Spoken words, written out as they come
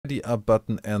the up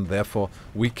button, and therefore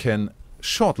we can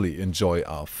shortly enjoy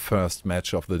our first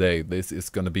match of the day. This is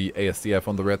going to be ASDF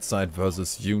on the red side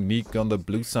versus Unique on the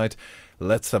blue side.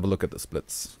 Let's have a look at the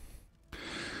splits.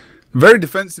 Very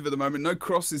defensive at the moment. No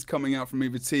crosses coming out from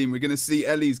either team. We're going to see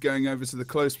Ellie's going over to the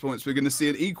close points. We're going to see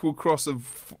an equal cross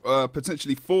of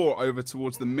potentially 4 over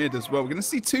towards the mid as well. We're going to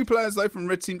see 2 players though from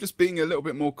red team just being a little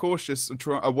bit more cautious and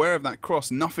aware of that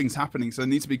cross. Nothing's happening, so they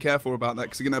need to be careful about that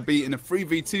because they're going to be in a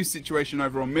 3v2 situation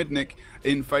over on mid, Nick,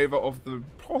 in favor of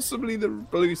possibly the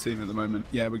blue team at the moment.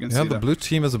 Yeah, we're going to see the blue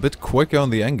team is a bit quicker on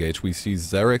the engage. We see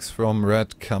Xerix from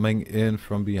red coming in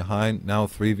from behind. Now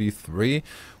 3v3.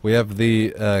 We have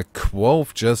the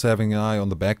Quove just having an eye on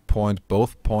the back point.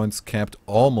 Both points capped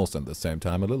almost at the same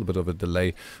time. A little bit of a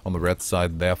delay on the red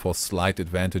side, therefore slight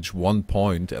advantage, 1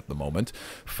 point at the moment.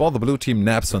 For the blue team,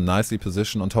 Napster nicely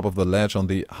positioned on top of the ledge on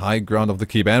the high ground of the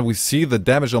keep. And we see the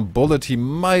damage on Bullet. He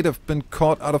might have been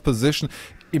caught out of position.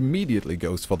 Immediately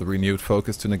goes for the renewed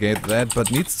focus to negate that,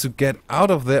 but needs to get out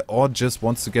of there or just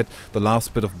wants to get the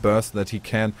last bit of burst that he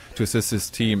can to assist his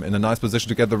team in a nice position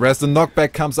to get the rest. The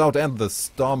knockback comes out and the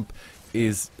stomp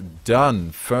is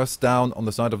done. First down on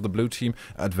the side of the blue team.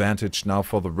 Advantage now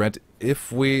for the red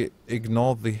if we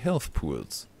ignore the health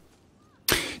pools.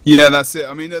 Yeah, that's it.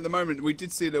 I mean, at the moment, we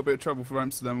did see a little bit of trouble for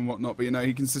Amsterdam and whatnot, but, you know,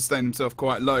 he can sustain himself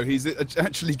quite low. He's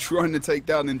actually trying to take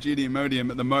down Ingenium Modium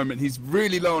at the moment. He's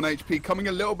really low on HP, coming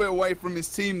a little bit away from his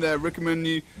team there.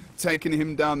 Rickamonu taking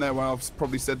him down there. Well, I've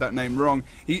probably said that name wrong.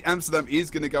 Amsterdam is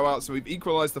going to go out, so we've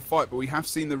equalized the fight, but we have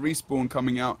seen the respawn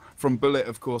coming out from Bullet,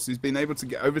 of course. He's been able to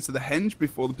get over to the Henge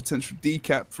before the potential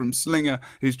decap from Slinger,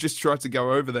 who's just tried to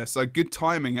go over there. So good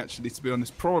timing, actually, to be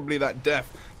honest. Probably that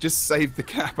death just saved the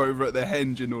cap over at the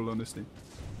Henge, in all honesty.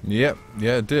 Yeah,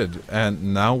 it did.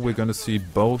 And now we're going to see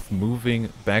both moving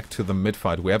back to the mid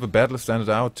fight. We have a battle standard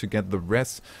out to get the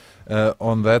rest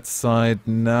on that side.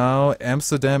 Now,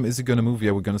 Amsterdam, is he going to move?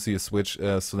 Yeah, we're going to see a switch.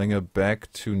 Slinger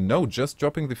back to no, just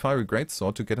dropping the Fiery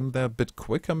Greatsword to get him there a bit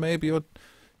quicker maybe. Or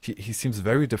he seems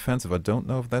very defensive. I don't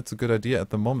know if that's a good idea at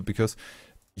the moment because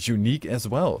Unique as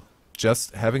well.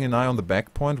 Just having an eye on the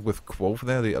back point with Quove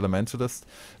there, the Elementalist,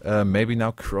 maybe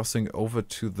now crossing over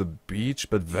to the beach,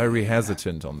 but very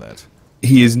hesitant on that.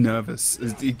 He is nervous.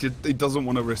 He doesn't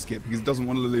want to risk it because he doesn't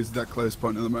want to lose that close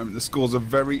point at the moment. The scores are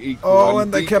very equal. Oh,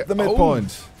 and they kept the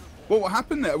midpoint. What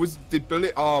happened there? Did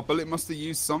Bullet? Bullet must have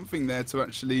used something there to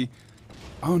actually.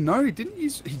 Oh no, he didn't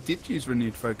use. He did use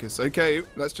renewed focus. Okay,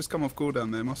 let's just come off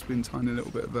cooldown there. Must have been a tiny little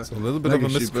bit of a. So a little bit of a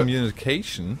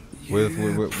miscommunication with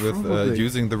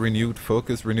using the renewed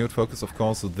focus. Renewed focus, of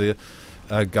course, the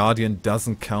Guardian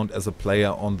doesn't count as a player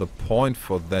on the point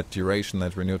for that duration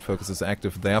that renewed focus is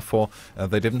active. Therefore,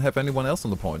 they didn't have anyone else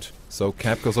on the point. So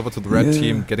Cap goes over to the red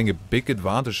team, getting a big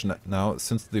advantage now,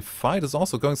 since the fight is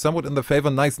also going somewhat in their favor.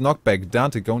 Nice knockback.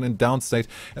 Dante going in down state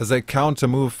as they counter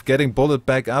move, getting Bullet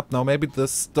back up. Now maybe the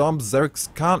Storm Xerix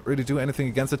can't really do anything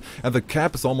against it, and the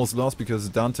Cap is almost lost because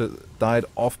Dante died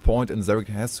off point and Xerix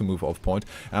has to move off point.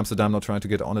 Amsterdam now trying to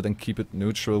get on it and keep it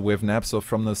neutral with Napso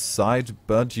from the side,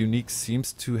 but Unique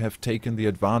seems to have taken the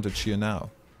advantage here now.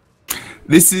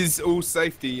 This is all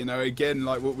safety, you know, again,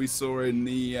 like what we saw in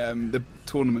the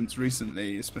tournaments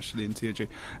recently, especially in TG.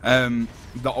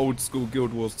 The old school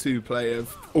Guild Wars 2 players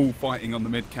all fighting on the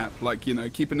mid cap, like, you know,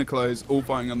 keeping the close, all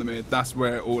fighting on the mid. That's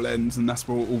where it all ends and that's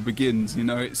where it all begins, you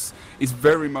know. It's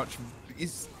very much,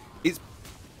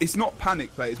 it's not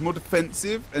panic play, it's more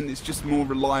defensive and it's just more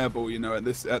reliable, you know, at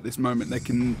this moment.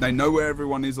 They know where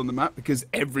everyone is on the map because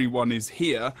everyone is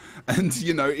here, and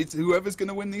you know, it's whoever's going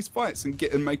to win these fights and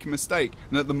make a mistake.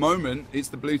 And at the moment, it's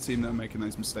the blue team that are making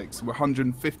those mistakes. We're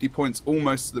 150 points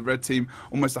almost to the red team,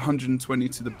 almost 120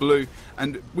 to the blue,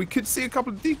 and we could see a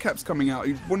couple of decaps coming out.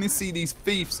 You want to see these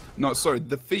thieves,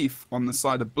 the thief on the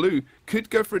side of blue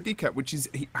could go for a decap, which is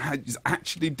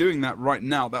actually doing that right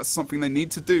now. That's something they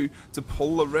need to do to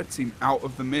pull the red team out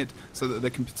of the mid so that they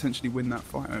can potentially win that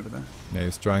fight over there. Yeah,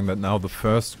 he's trying that now. The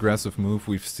first aggressive move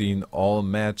we've seen all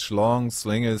match long.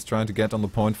 Slinger is trying to get on the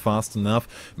point fast enough,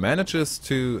 manages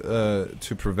to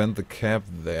prevent the cap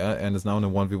there, and is now in a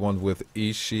 1v1 with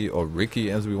Ishii, or Ricky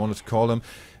as we wanted to call him.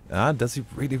 Does he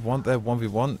really want that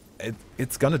 1v1?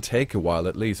 It's gonna take a while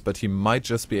at least, but he might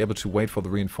just be able to wait for the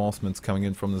reinforcements coming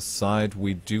in from the side.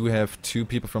 We do have 2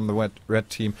 people from the red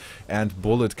team and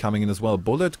Bullet coming in as well.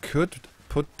 Bullet could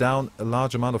put down a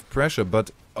large amount of pressure,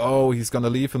 but oh, he's gonna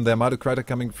leave him there. Mitocriter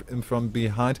coming in from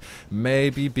behind,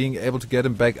 maybe being able to get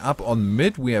him back up on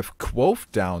mid. We have Quove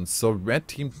down, so red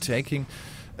team taking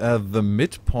the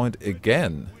midpoint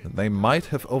again. They might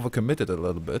have overcommitted a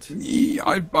little bit.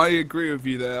 Yeah, I agree with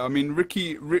you there. I mean,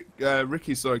 Ricky,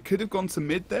 could have gone to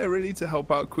mid there really to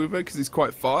help out Quivo because he's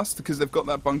quite fast, because they've got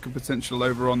that bunker potential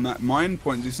over on that mine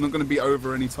point. It's not going to be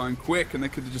over anytime quick, and they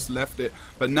could have just left it.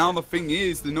 But now the thing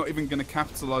is, they're not even going to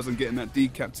capitalize on getting that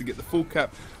decap to get the full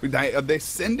cap. They're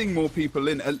sending more people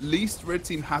in. At least Red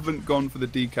Team haven't gone for the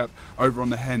decap over on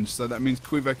the henge, so that means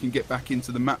Quivo can get back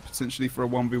into the map potentially for a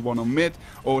 1v1 on mid,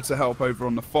 or to help over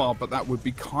on the far, but that would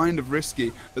be kind of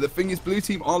risky. But the thing is, blue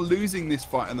team are losing this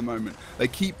fight at the moment. They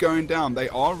keep going down. They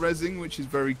are rezzing, which is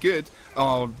very good.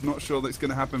 Oh, not sure that's going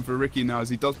to happen for Ricky now, as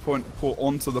he does port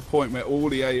onto the point where all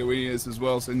the AoE is as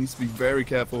well, so he needs to be very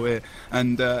careful here.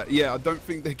 And yeah, I don't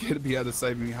think they're going to be able to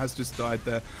save him. He has just died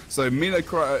there. So Milo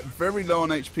very low on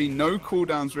HP, no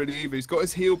cooldowns really either. He's got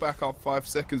his heal back up 5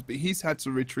 seconds, but he's had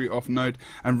to retreat off node,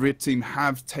 and Red Team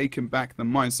have taken back the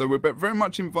mine. So we're very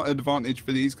much in advantage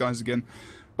for these guys again.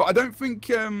 But I don't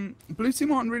think blue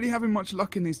team aren't really having much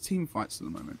luck in these team fights at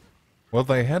the moment. Well,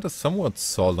 they had a somewhat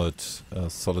solid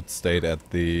state at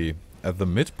the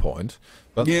midpoint,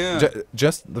 but yeah,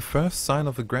 just the first sign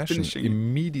of aggression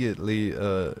immediately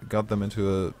got them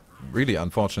into a really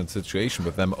unfortunate situation,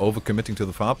 with them overcommitting to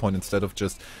the far point instead of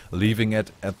just leaving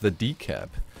it at the decap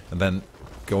and then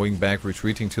going back,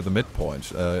 retreating to the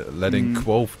midpoint, letting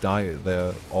Quoth die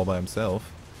there all by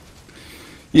himself.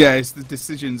 Yeah, it's the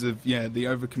decisions of, the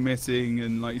overcommitting,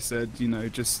 and like you said, you know,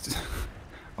 just...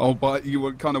 Oh, but you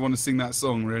would kind of want to sing that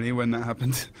song, really, when that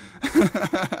happened.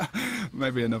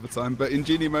 Maybe another time. But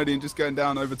Ingeniumodian just going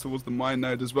down over towards the mine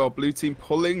node as well. Blue team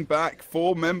pulling back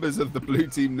 4 members of the blue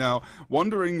team now,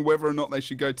 wondering whether or not they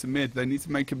should go to mid. They need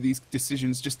to make these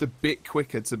decisions just a bit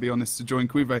quicker, to be honest, to join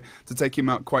Quivo, to take him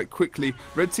out quite quickly.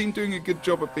 Red team doing a good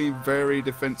job of being very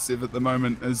defensive at the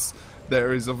moment, as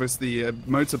there is obviously a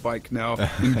motorbike now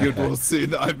in Guild Wars 2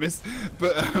 that I've missed.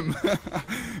 But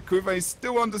Quivo is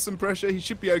still under some pressure. He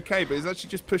should be okay, but he's actually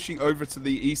just pushing over to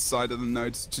the east side of the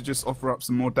node to just offer up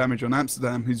some more damage on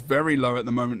Amsterdam, who's very low at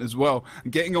the moment as well.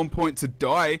 And getting on point to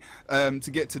die to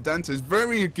get to Dante is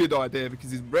very a good idea,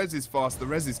 because his res is fast, the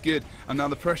res is good, and now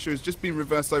the pressure has just been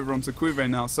reversed over onto Quivo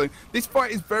now. So this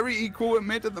fight is very equal at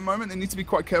mid at the moment. They need to be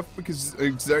quite careful, because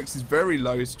Xerxes is very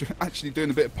low. He's actually doing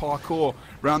a bit of parkour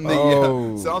around the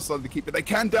south side of the keep, but they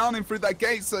can down him through that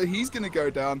gate, so he's going to go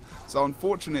down. So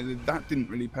unfortunately, that didn't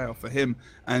really pay off for him,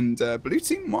 and blue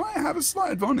team might have a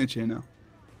slight advantage here now.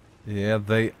 Yeah,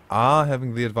 they are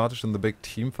having the advantage in the big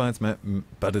team fights,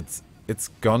 but it's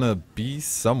gonna be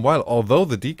some while. Although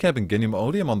the decap in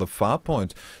Ingeniumodian on the far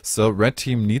point, so red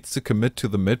team needs to commit to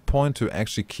the midpoint to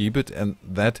actually keep it, and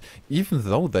that even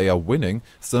though they are winning,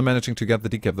 still managing to get the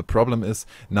decap. The problem is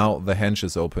now the henge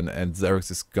is open, and Xerx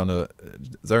is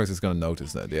gonna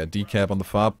notice that. Yeah, decap on the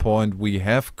far point. We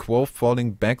have Quoth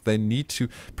falling back. They need to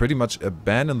pretty much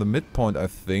abandon the midpoint, I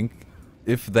think,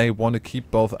 if they want to keep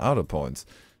both outer points.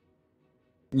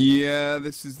 Yeah,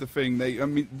 this is the thing. I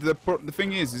mean, the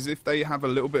thing is if they have a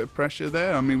little bit of pressure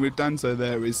there. I mean, with Danto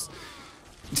there, it's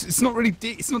not really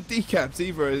it's not decapped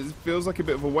either. It feels like a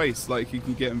bit of a waste. Like, you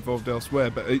can get involved elsewhere.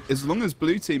 But as long as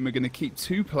blue team are going to keep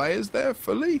 2 players there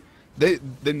fully, they're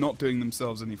not doing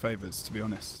themselves any favors, to be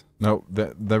honest. No,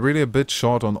 they're really a bit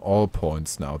short on all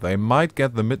points now. They might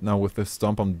get the mid now with this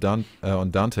stomp on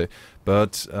Dante,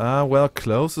 but well,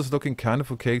 close is looking kind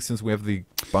of okay, since we have the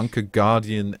Bunker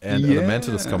Guardian and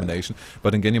Elementalist combination.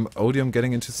 But Ingeniumodian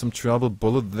getting into some trouble.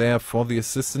 Bullet there for the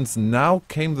assistance. Now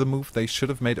came the move they should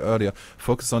have made earlier.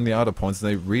 Focus on the outer points.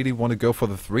 They really want to go for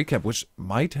the 3 cap, which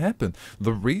might happen.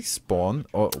 The respawn,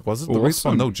 or was it the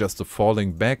respawn? No, just the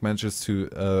falling back manages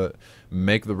to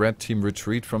make the red team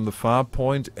retreat from the far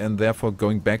point, and therefore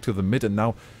going back to the mid, and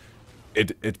now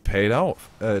it paid off.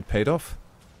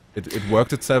 It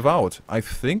worked itself out. I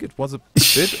think it was a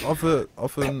bit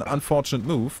of an unfortunate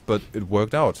move, but it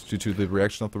worked out due to the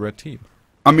reaction of the red team.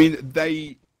 I mean,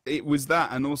 it was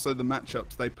that, and also the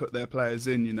matchups they put their players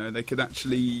in. You know, they could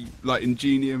actually, like,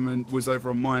 Ingenium was over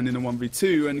on mine in a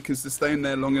 1v2 and could sustain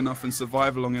there long enough and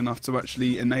survive long enough to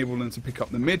actually enable them to pick up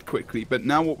the mid quickly. But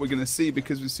now what we're going to see,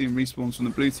 because we've seen respawns from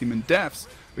the blue team and deaths,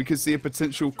 we could see a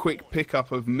potential quick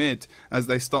pickup of mid as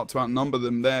they start to outnumber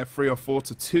them there 3 or 4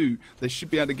 to 2. They should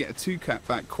be able to get a 2 cap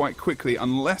back quite quickly,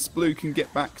 unless blue can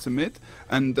get back to mid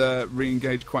and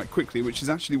re-engage quite quickly, which is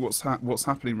actually what's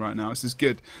happening right now. This is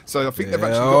good. So I think they've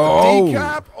actually got the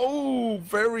decap. Oh,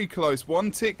 very close.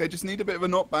 1 tick. They just need a bit of a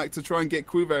knockback to try and get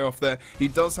Quivo off there. He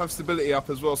does have stability up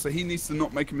as well, so he needs to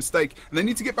not make a mistake. And they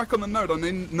need to get back on the node. I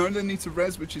know they need to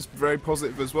res, which is very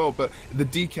positive as well, but the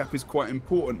decap is quite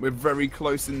important. We're very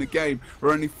close close in the game.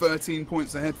 We're only 13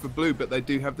 points ahead for blue, but they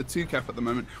do have the 2 cap at the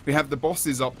moment. We have the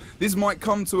bosses up. This might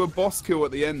come to a boss kill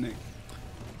at the end, Nick.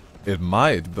 It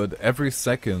might, but every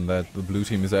second that the blue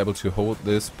team is able to hold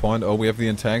this point... Oh, we have the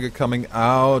Entangle coming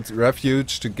out.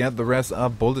 Refuge to get the rest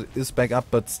up. Bullet is back up,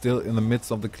 but still in the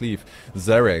midst of the cleave.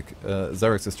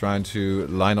 Xerix is trying to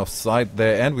line of sight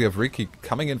there. And we have Ricky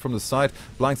coming in from the side,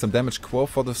 applying some damage. Quo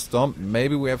for the stomp.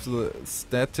 Maybe we have the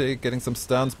static, getting some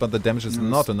stuns, but the damage is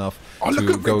not enough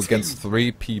to go against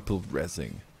 3 people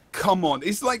rezzing. Come on,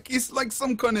 it's like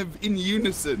some kind of in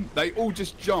unison. They all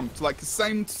just jumped like the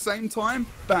same time.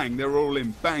 Bang, they're all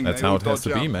in. Bang. That's how it has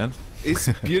to be, man. It's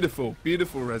beautiful,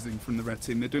 beautiful rezzing from the red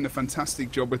team. They're doing a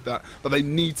fantastic job with that, but they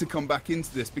need to come back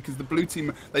into this because the blue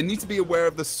team, they need to be aware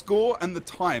of the score and the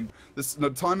time. The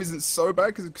time isn't so bad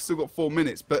because we've still got 4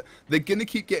 minutes, but they're gonna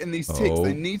keep getting these ticks.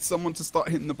 They need someone to start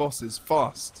hitting the bosses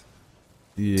fast.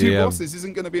 Yeah. 2 bosses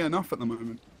isn't gonna be enough at the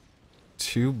moment.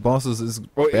 2 bosses is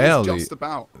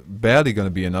barely going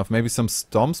to be enough. Maybe some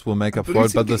stomps will make up for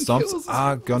it, but the stomps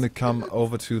are going to come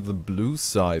over to the blue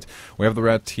side. We have the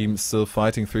red team still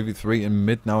fighting 3v3 in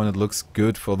mid now, and it looks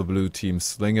good for the blue team.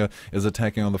 Slinger is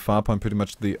attacking on the far point, pretty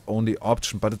much the only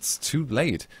option, but it's too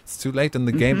late. It's too late in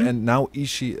the game, and now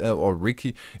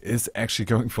Ricky is actually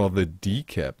going for the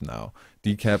decap now.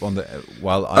 Decap on the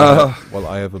while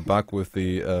I have a bug with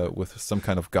the with some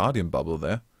kind of guardian bubble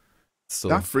there.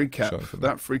 That free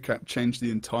cap changed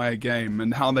the entire game,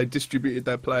 and how they distributed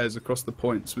their players across the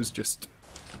points was just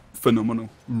phenomenal.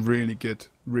 Really good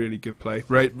play.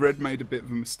 Red made a bit of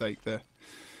a mistake there.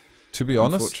 To be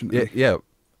honest, yeah,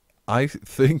 I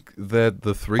think that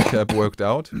the 3 cap worked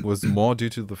out was more due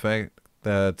to the fact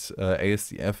that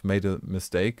ASDF made a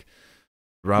mistake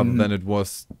rather than it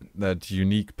was that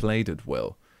Unique played it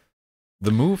well.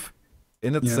 The move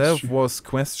in itself was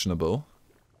questionable.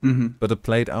 But it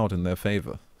played out in their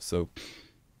favor. So,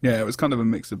 yeah, it was kind of a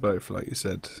mix of both, like you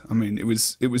said. I mean, it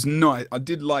was nice. I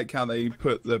did like how they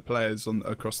put the players on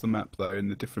across the map though in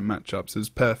the different matchups. It was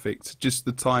perfect. Just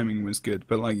the timing was good.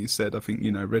 But like you said, I think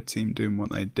red team doing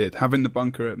what they did, having the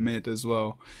bunker at mid as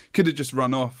well, could have just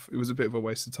run off. It was a bit of a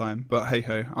waste of time. But hey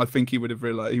ho, I think he would have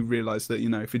realized that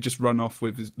if he just run off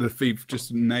with the thief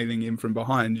just nailing him from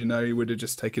behind, he would have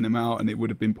just taken him out, and it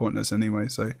would have been pointless anyway.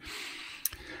 So.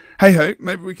 Hey ho,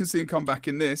 maybe we can see him come back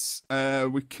in this.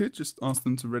 We could just ask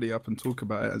them to ready up and talk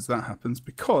about it as that happens,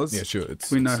 because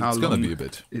we know how long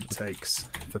it takes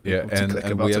for people to click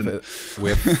a button. We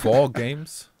have 4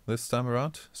 games this time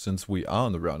around, since we are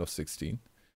in the round of 16.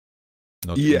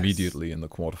 Not immediately in the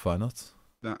quarterfinals.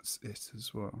 That's it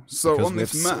as well. So because on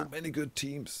this map, so many good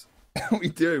teams. we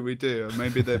do.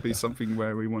 Maybe there'd be something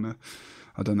where we want to,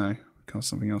 I don't know, cast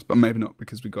something else, but maybe not,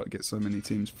 because we've got to get so many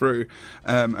teams through,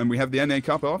 and we have the NA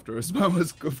Cup after as well,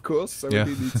 of course, so we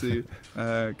do need to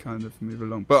kind of move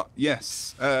along. But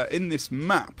yes, in this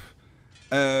map,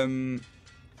 how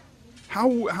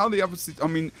the other, I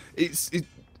mean,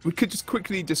 we could just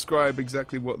quickly describe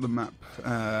exactly what the map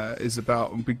is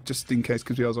about, just in case,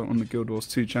 because we are on the Guild Wars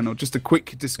 2 channel. Just a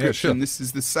quick description. Yeah, sure. This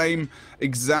is the same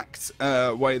exact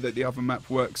way that the other map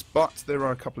works, but there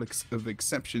are a couple of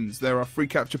exceptions. There are free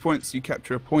capture points. You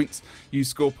capture a point, you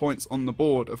score points on the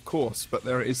board, of course, but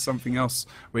there is something else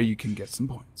where you can get some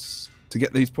points. To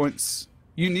get these points,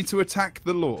 you need to attack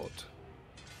the Lord.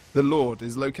 The Lord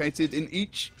is located in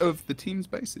each of the team's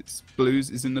bases. Blues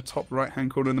is in the top right-hand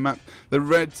corner of the map. The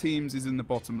red teams is in the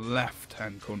bottom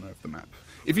left-hand corner of the map.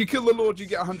 If you kill the Lord, you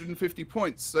get 150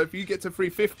 points. So if you get to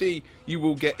 350, you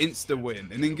will get insta-win.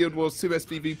 And in Guild Wars 2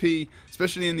 sPVP,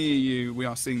 especially in the EU, we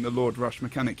are seeing the Lord Rush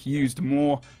mechanic used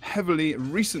more heavily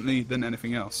recently than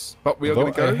anything else. But we are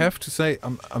going to go... I have to say,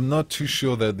 I'm not too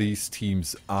sure that these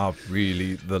teams are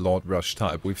really the Lord Rush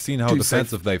type. We've seen how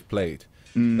defensive they've played.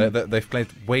 They've played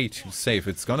way too safe.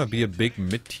 It's gonna be a big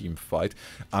mid-team fight.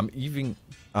 I'm even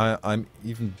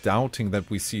doubting that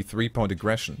we see 3-point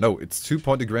aggression. No, it's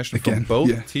 2-point aggression from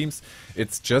both teams.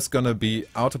 It's just gonna be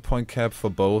outer point cap for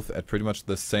both at pretty much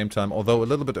the same time, although a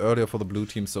little bit earlier for the blue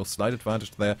team, so slight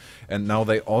advantage there. And now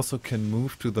they also can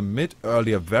move to the mid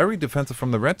earlier. Very defensive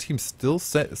from the red team, still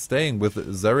staying with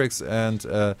Xerix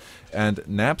and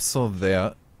Napsol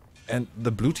there. And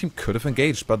the blue team could have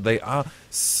engaged, but they are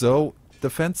so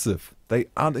defensive. They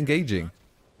aren't engaging.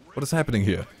 What is happening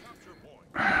here?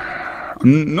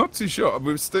 I'm not too sure.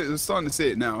 We're starting to see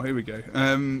it now. Here we go.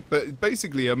 But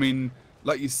basically, I mean,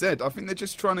 like you said, I think they're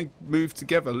just trying to move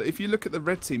together. If you look at the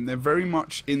red team, they're very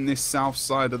much in this south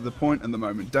side of the point at the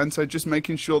moment. Danto just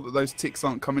making sure that those ticks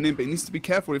aren't coming in, but he needs to be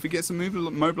careful. If he gets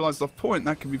mobilized off point,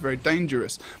 that can be very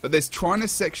dangerous. But there's trying to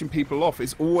section people off.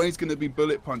 It's always going to be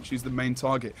Bullet Punch who's the main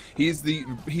target. He's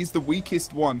the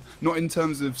weakest one, not in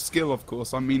terms of skill, of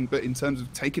course, I mean, but in terms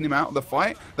of taking him out of the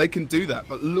fight, they can do that.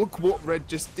 But look what Red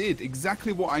just did.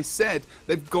 Exactly what I said.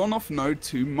 They've gone off node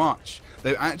too much.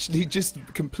 They actually just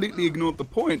completely ignored the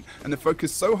point, and they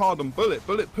focused so hard on Bullet.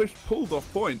 Bullet pulled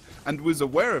off point and was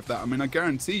aware of that. I mean, I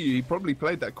guarantee you he probably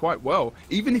played that quite well.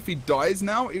 Even if he dies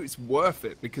now, it's worth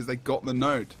it because they got the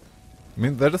node. I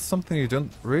mean, that is something you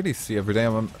don't really see every day,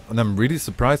 and I'm really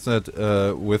surprised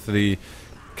that with the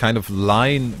kind of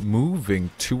line moving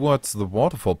towards the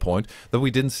waterfall point, that we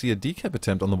didn't see a decap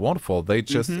attempt on the waterfall. They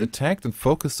just attacked and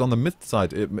focused on the mid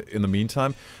side. In the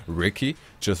meantime, Ricky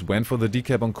just went for the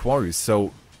decap on Quarry,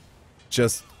 so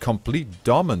just complete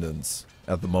dominance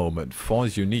at the moment for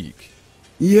Unique.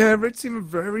 Yeah, Red Team are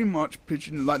very much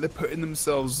pitching, like they're putting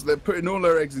all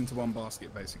their eggs into one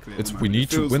basket, basically. It's we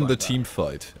need to win the team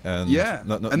fight, and yeah,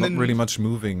 not really much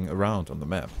moving around on the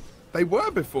map. They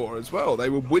were before as well. They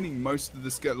were winning most of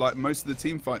the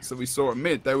team fights that we saw at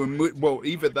mid. They were well,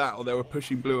 either that or they were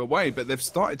pushing Blue away. But they've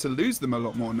started to lose them a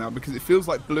lot more now because it feels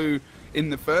like Blue in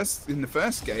the first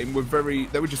game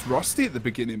they were just rusty at the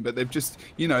beginning. But they've just,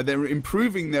 you know, they're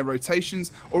improving their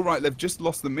rotations. All right, they've just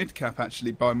lost the mid cap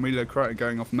actually by Milo Crota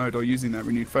going off node or using that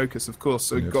renewed focus, of course.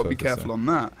 So you've got to be careful on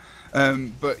that.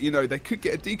 But, you know, they could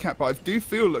get a decap, but I do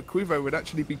feel that Quivo would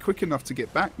actually be quick enough to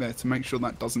get back there to make sure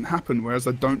that doesn't happen, whereas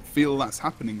I don't feel that's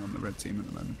happening on the red team at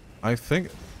the moment. I think,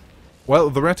 well,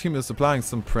 the red team is applying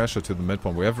some pressure to the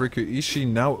midpoint. We have Rikuishi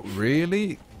now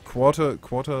really quarter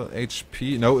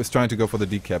HP. No, is trying to go for the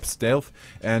decap stealth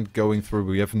and going through.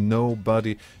 We have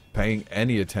nobody paying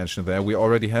any attention there. We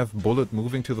already have Bullet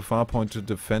moving to the far point to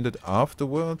defend it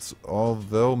afterwards,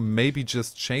 although maybe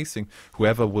just chasing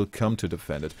whoever will come to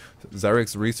defend it.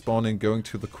 Zarex respawning, going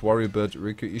to the quarry, but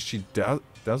Rikuishi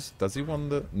does he want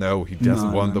the... No, he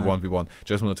doesn't want the 1v1.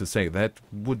 Just wanted to say, that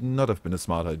would not have been a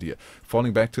smart idea.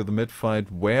 Falling back to the mid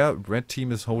fight where red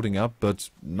team is holding up, but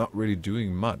not really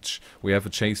doing much. We have a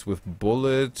chase with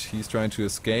Bullet. He's trying to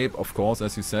escape, of course,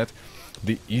 as you said.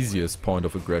 The easiest point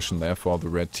of aggression there for the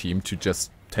red team to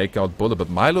just take out Bullet, but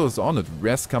Milo is on it.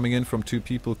 Rest coming in from two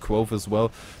people, Quove as well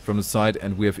from the side,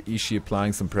 and we have Ishii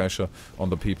applying some pressure on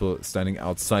the people standing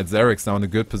outside. Zarex now in a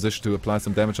good position to apply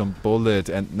some damage on Bullet,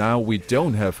 and now we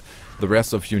don't have the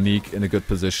rest of Unique in a good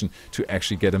position to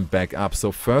actually get him back up.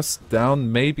 So first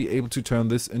down, may be able to turn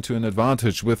this into an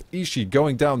advantage with Ishii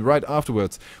going down right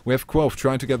afterwards. We have Quove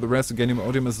trying to get the rest. Again,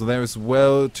 Odium is there as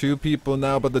well. Two people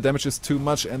now, but the damage is too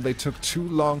much and they took too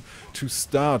long to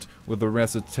start with the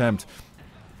rest attempt.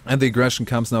 And the aggression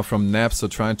comes now from Napster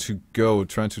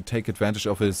trying to take advantage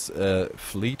of his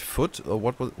fleet foot, or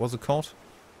what was it called?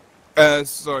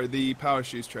 Sorry, the power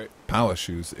shoes trait. Power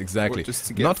shoes, exactly. Just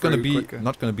to get not gonna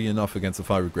be enough against a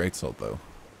fiery greatsword though.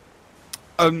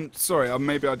 Sorry,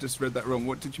 maybe I just read that wrong.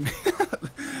 What did you mean?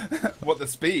 What, the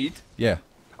speed? Yeah.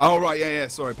 Oh, right, yeah,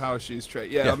 sorry, power shoes trait.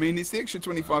 Yeah, I mean, it's the extra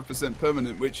 25%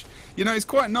 permanent, which, you know, is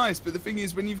quite nice, but the thing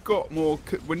is, when you've got more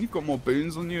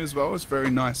boons on you as well, it's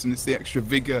very nice, and it's the extra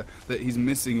vigor that he's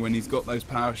missing when he's got those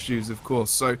power shoes, of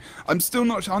course. So, I'm still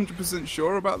not 100%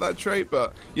 sure about that trait,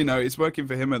 but, you know, it's working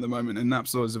for him at the moment, and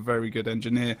Napsor is a very good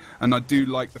engineer, and I do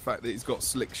like the fact that he's got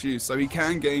slick shoes, so he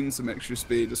can gain some extra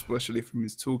speed, especially from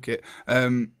his toolkit.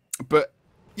 But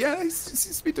yeah, he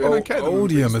seems to be doing okay.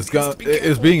 Odium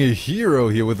is being a hero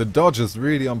here with the dodges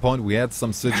really on point. We had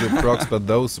some sigil procs, but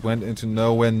those went into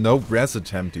nowhere. No res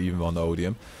attempt even on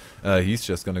Odium. He's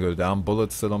just gonna go down.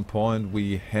 Bullet still on point.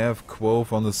 We have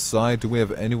Quove on the side. Do we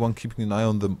have anyone keeping an eye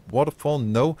on the waterfall?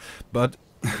 No, but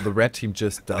the red team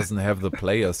just doesn't have the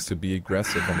players to be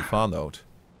aggressive on the far node.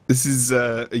 This is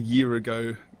a year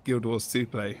ago Guild Wars 2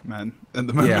 play, man. At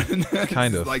the moment, yeah,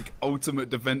 kind of like ultimate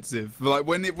defensive. Like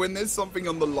when there's something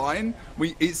on the line,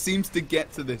 it seems to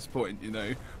get to this point, you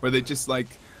know, where they're just like,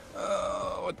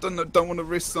 I don't want to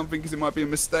risk something because it might be a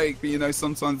mistake. But you know,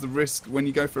 sometimes the risk, when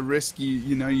you go for risk,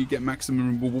 you know you get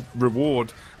maximum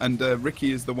reward. And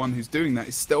Ricky is the one who's doing that.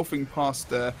 He's stealthing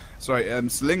past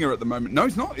Slinger at the moment. No,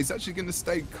 he's not. He's actually going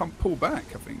to pull back,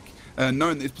 I think.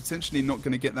 Knowing that he's potentially not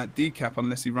going to get that decap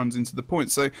unless he runs into the point.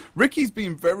 So Ricky's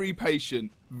being very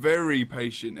patient,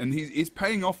 and he's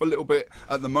paying off a little bit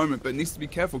at the moment, but needs to be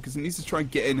careful because he needs to try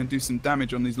and get in and do some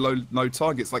damage on these low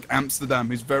targets like Amsterdam,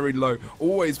 who's very low,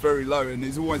 always very low, and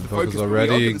is always the focus.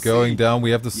 Already going down. We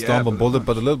have the stomp on Bullet,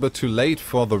 but a little bit too late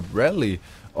for the rally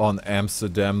on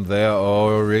Amsterdam there.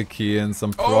 Oh, Ricky in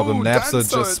some problem. Napster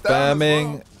just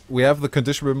spamming. we have the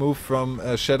condition removed from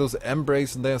Shadow's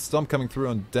Embrace, and there's Storm coming through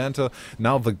on Danta.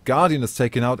 Now the Guardian is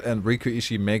taken out, and Riku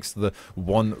Ishii makes the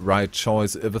one right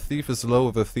choice. If a Thief is low,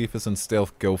 if a Thief is in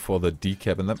stealth, go for the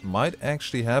decap, and that might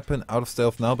actually happen out of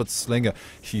stealth now, but Slinger,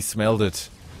 he smelled it.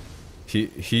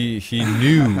 He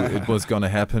knew it was gonna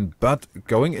happen, but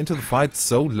going into the fight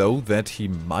so low that he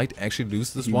might actually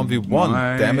lose this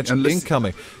 1v1. Damage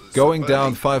incoming. Going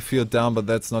down, 5 field down, but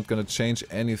that's not gonna change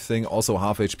anything. Also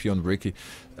half HP on Ricky,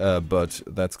 but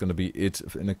that's gonna be it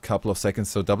in a couple of seconds.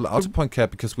 So double auto point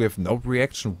cap because we have no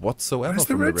reaction whatsoever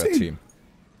from the red team.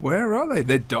 Where are they?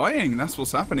 They're dying. That's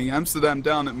what's happening. Amsterdam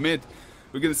down at mid.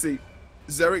 We're gonna see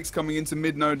Xerix coming into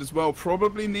mid node as well.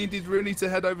 Probably needed really to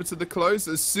head over to the close.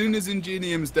 As soon as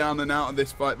Ingenium's down and out of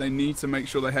this fight, they need to make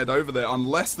sure they head over there.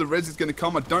 Unless the res is going to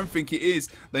come, I don't think it is.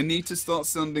 They need to start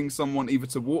sending someone either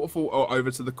to Waterfall or over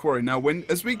to the quarry. Now,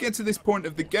 as we get to this point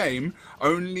of the game,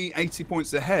 only 80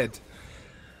 points ahead.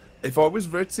 If I was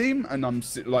red team, and I'm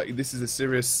like, this is a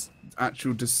serious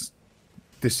actual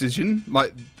decision,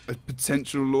 like a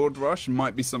potential Lord Rush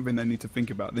might be something they need to think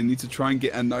about. They need to try and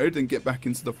get a node and get back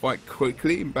into the fight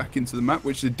quickly and back into the map,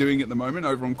 which they're doing at the moment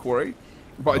over on Quarry.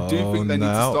 But I do think they need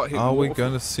to start hitting Are we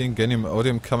going to see Ingenium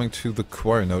Odium coming to the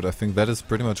Quarry node? I think that is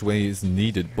pretty much where he is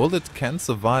needed. Bullet can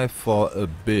survive for a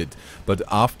bit, but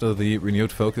after the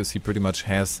renewed focus, he pretty much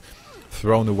has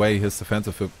thrown away his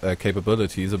defensive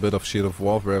capabilities. A bit of Shield of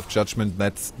Warfare of Judgment,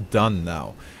 that's done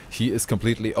now. He is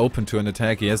completely open to an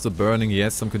attack. He has the burning, he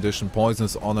has some conditioned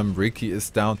poisons on him. Ricky is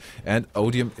down, and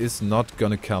Odium is not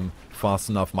gonna come fast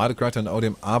enough. Mitocrat and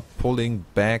Odium are pulling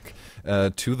back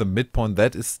to the midpoint.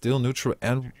 That is still neutral,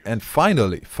 and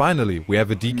finally we have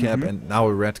a decap and now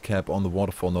a red cap on the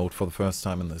waterfall node for the first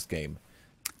time in this game.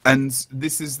 And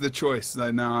this is the choice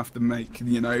they now have to make.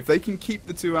 You know, if they can keep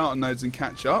the two outer nodes and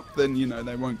catch up, then, you know,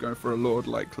 they won't go for a Lord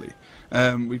likely.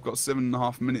 We've got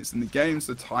 7.5 minutes in the game,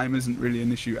 so time isn't really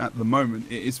an issue at the moment.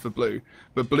 It is for Blue.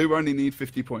 But Blue only need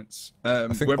 50 points. I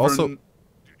think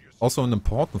also an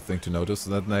important thing to notice is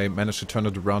that they managed to turn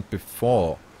it around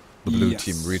before the Blue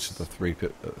team reached the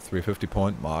 350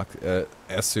 point mark,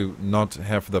 as to not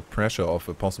have the pressure of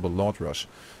a possible Lord Rush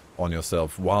on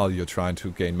yourself while you're trying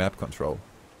to gain map control.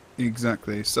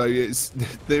 Exactly. So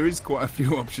there is quite a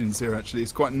few options here actually.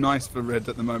 It's quite nice for Red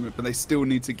at the moment, but they still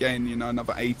need to gain, you know,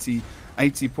 another 80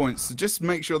 points to just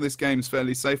make sure this game's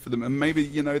fairly safe for them. And maybe,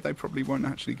 you know, they probably won't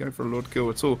actually go for a Lord kill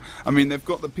at all. I mean, they've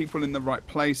got the people in the right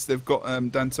place. They've got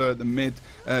Danto at the mid.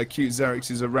 Cute Xerix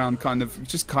is around kind of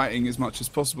just kiting as much as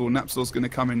possible. Napsor's going to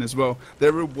come in as well.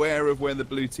 They're aware of where the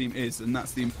blue team is, and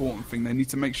that's the important thing. They need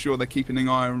to make sure they're keeping an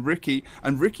eye on Ricky.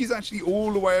 And Ricky's actually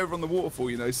all the way over on the waterfall,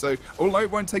 you know. So although it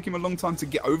won't take him a long time to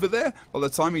get over there, by the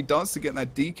time he does to get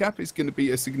that decap, it's going to be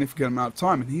a significant amount of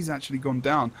time. And he's actually gone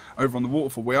down over on the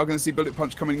waterfall. We are going to see Bullet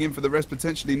Punch coming in for the rest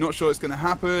potentially. Not sure it's going to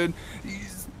happen.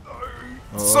 He's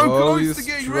so close to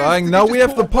getting trying. Now we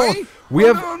have the pod. We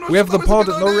have the pod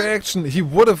and no reaction. He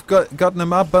would have gotten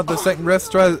him up, but the second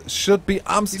rest try should be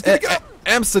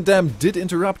Amsterdam did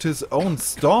interrupt his own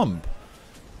stomp.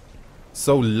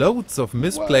 So loads of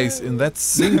misplays in that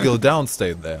single down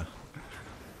state there.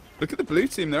 Look at the blue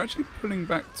team, they're actually pulling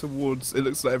back towards, it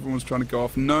looks like everyone's trying to go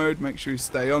off node, make sure you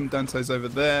stay on, Dante's over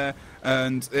there,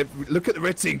 and look at the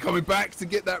red team coming back to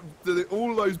get that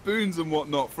all those boons and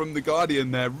whatnot from the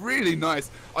Guardian there, really nice.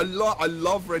 I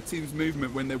love red team's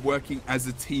movement when they're working as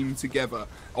a team together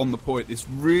on the point, it's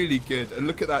really good, and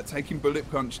look at that, taking Bullet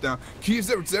Punch down.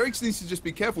 Xerix needs to just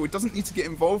be careful, he doesn't need to get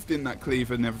involved in that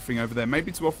cleave and everything over there,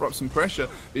 maybe to offer up some pressure,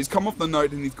 but he's come off the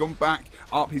node and he's gone back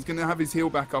up, he's going to have his heal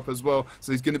back up as well,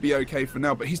 so he's going to be okay for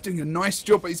now, but he's doing a nice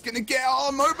job, but he's going to get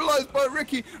mobilized by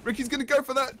Ricky. Ricky's going to go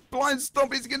for that blind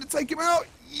stomp. Is he going to take him out?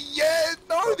 Yeah,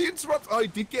 no, the interrupt. Oh, he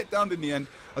did get down in the end.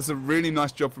 That's a really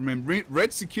nice job from him.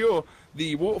 Red secure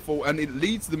the waterfall, and it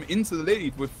leads them into the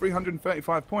lead with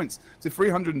 335 points to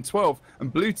 312,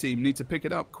 and blue team need to pick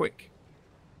it up quick.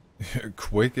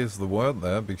 Quick is the word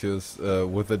there, because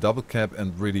with the double cap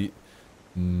and really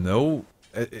no...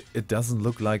 It doesn't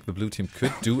look like the blue team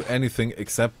could do anything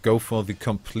except go for the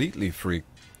completely free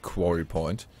quarry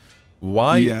point.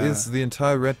 Why is the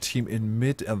entire red team in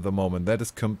mid at the moment? That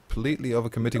is completely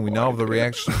overcommitting. We now have the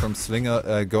reaction from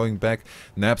Slinger going back.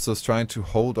 Napsos trying to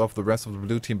hold off the rest of the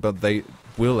blue team, but they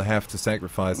will have to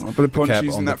sacrifice Bullet Punch cap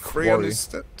using on that the free on his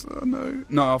scepter.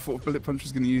 No, I thought Bullet Punch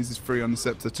was going to use his free on the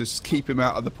scepter to just keep him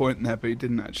out of the point there, but he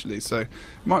didn't actually. So it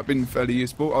might have been fairly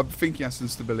useful. I think he has some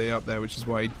stability up there, which is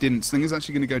why he didn't. Slinger's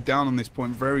actually going to go down on this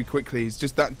point very quickly. It's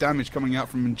just that damage coming out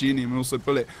from Ingenium and also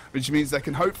Bullet, which means they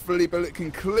can hopefully Bullet can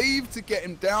cleave. to get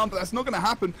him down, but that's not going to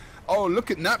happen. Oh,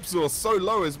 look at Napzor, so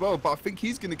low as well, but I think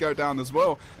he's going to go down as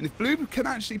well. And if Blue can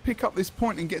actually pick up this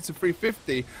point and get to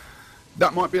 350,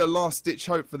 that might be a last-ditch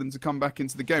hope for them to come back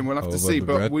into the game. We'll have to see.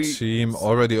 But the red team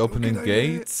already opening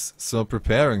gates, so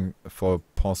preparing for a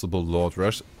possible Lord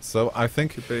Rush. So I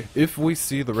think if we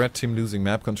see the red team losing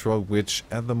map control, which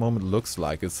at the moment looks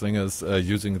like it, Slingers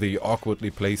using the awkwardly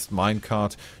placed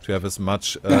minecart to have as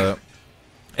much...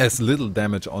 as little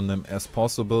damage on them as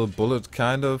possible. Bullet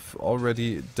kind of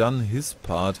already done his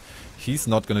part. He's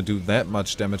not going to do that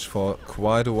much damage for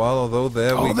quite a while, although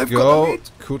there we go.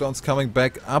 Cooldown's coming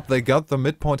back up. They got the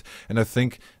midpoint, and I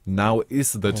think now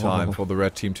is the time for the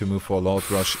red team to move for Lord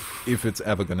Rush, if it's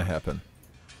ever going to happen.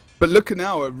 But look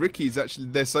now at Ricky's actually,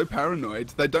 they're so paranoid.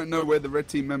 They don't know where the red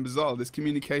team members are. This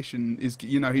communication is,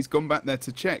 you know, he's gone back there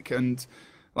to check, and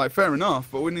like, fair enough,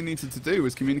 but what he needed to do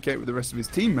was communicate with the rest of his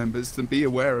team members to be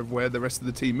aware of where the rest of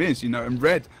the team is, you know, and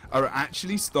Red are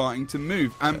actually starting to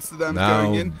move. Amsterdam's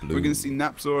going in, Blue. We're going to see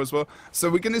Napzor as well. So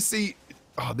we're going to see,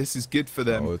 oh, this is good for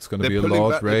them. Oh, it's going to be a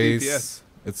Lord race.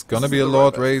 It's going to be a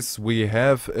Lord race. We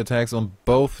have attacks on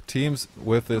both teams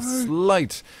with a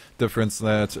slight difference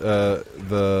that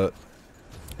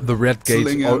the red gate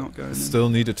still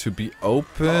needed to be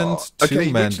opened.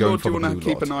 Okay, man which going Lord for do you the want to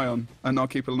blue keep an eye on? And I'll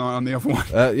keep an eye on the other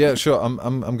one. Yeah, sure.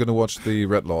 I'm gonna watch the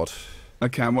red Lord.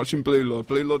 Okay, I'm watching Blue Lord.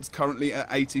 Blue Lord's currently at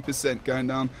 80%, going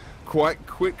down quite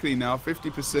quickly now,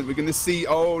 50%. We're going to see,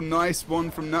 oh, nice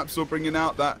one from Napzor bringing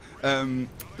out that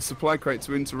supply crate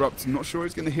to interrupt. I'm not sure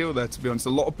he's going to heal there, to be honest. A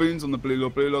lot of boons on the Blue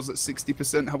Lord. Blue Lord's at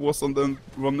 60%. What's on the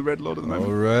Red Lord at the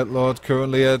moment? Oh, Red Lord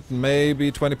currently at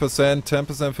maybe 20%, 10%,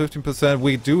 15%.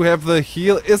 We do have the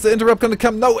heal. Is the interrupt going to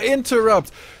come? No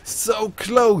interrupt! So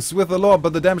close with the Lord,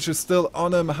 but the damage is still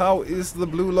on him. How is the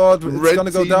Blue Lord? It's going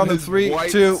to go down in 3,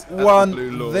 2,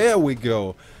 1. There we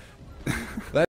go.